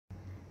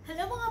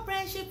Hello mga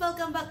friendship!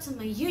 Welcome back to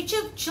my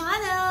YouTube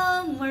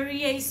channel!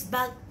 Maria is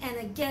back and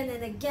again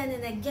and again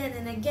and again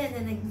and again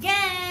and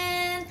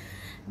again!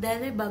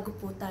 Dahil may bago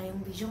po tayong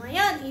video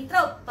ngayon.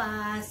 Intro,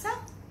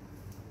 pasok!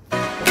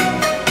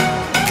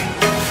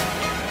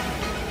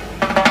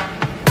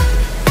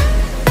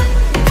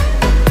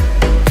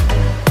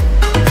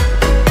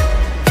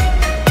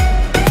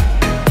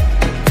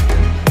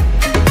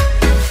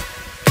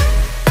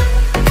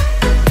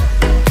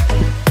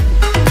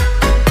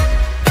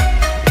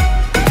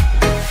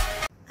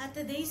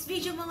 Today's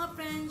video mga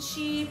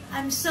friendship,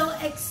 I'm so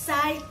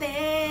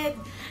excited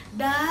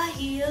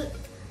dahil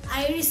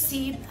I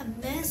received a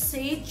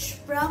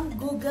message from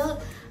Google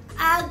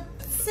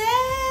AdSense.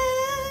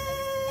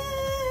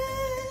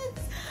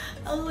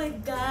 Oh my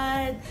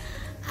God!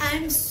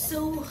 I'm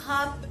so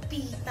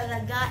happy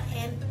talaga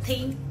and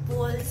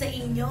thankful sa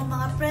inyo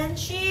mga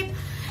friendship.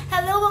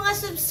 Hello mga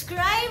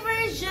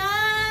subscribers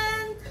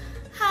dyan!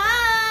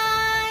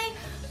 Hi!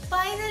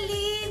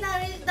 Finally,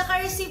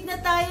 naka-receive na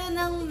tayo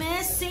ng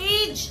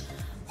message.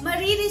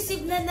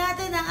 Marireceive na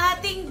natin ang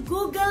ating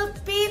Google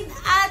Pin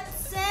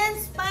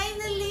AdSense.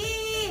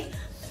 Finally!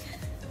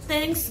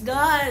 Thanks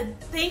God!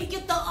 Thank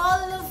you to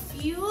all of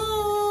you!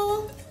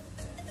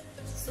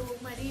 So,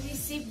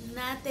 marireceive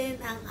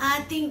natin ang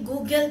ating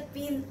Google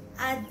Pin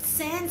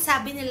AdSense.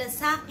 Sabi nila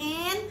sa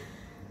akin,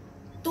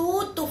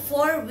 2 to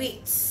 4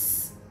 weeks.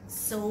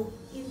 So,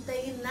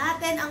 hintayin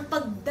natin ang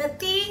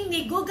pagdating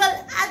ni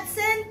Google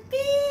AdSense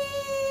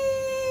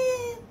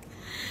Pin!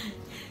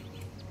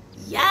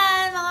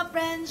 Yan, mga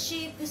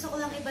friendship. Gusto ko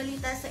lang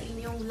ibalita sa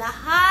inyong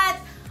lahat.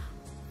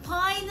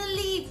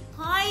 Finally!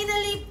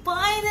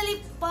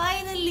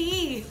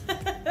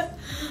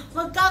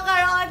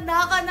 Magkakaroon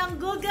na ako ng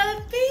Google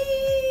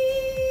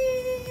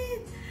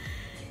Pin!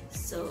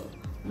 So,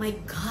 my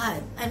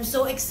God, I'm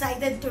so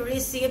excited to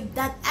receive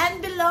that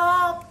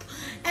envelope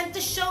and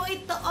to show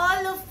it to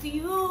all of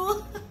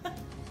you.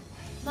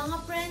 Mga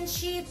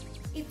friendship,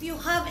 if you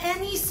have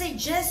any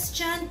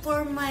suggestion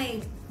for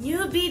my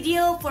new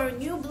video, for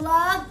new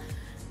vlog,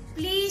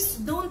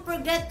 please don't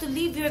forget to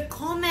leave your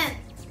comment.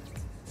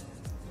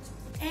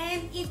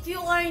 And if you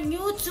are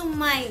new to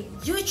my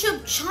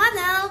YouTube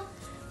channel,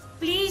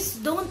 please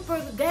don't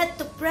forget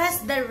to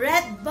press the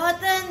red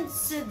button,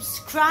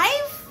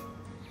 subscribe,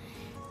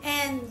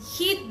 and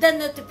hit the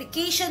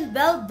notification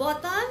bell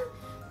button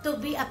to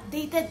be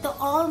updated to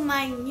all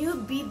my new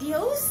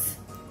videos.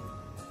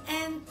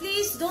 And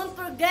please don't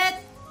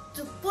forget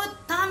to put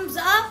thumbs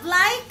up,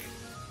 like,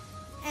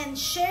 and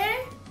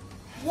share,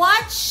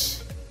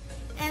 watch,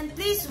 and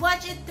please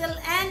watch it till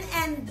end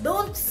and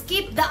don't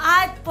skip the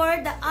ad for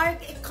the art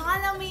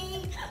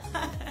economy.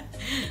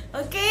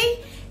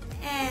 Okay?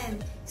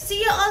 And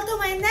see you all to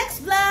my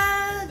next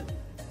vlog.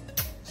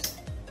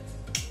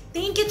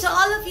 Thank you to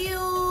all of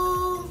you.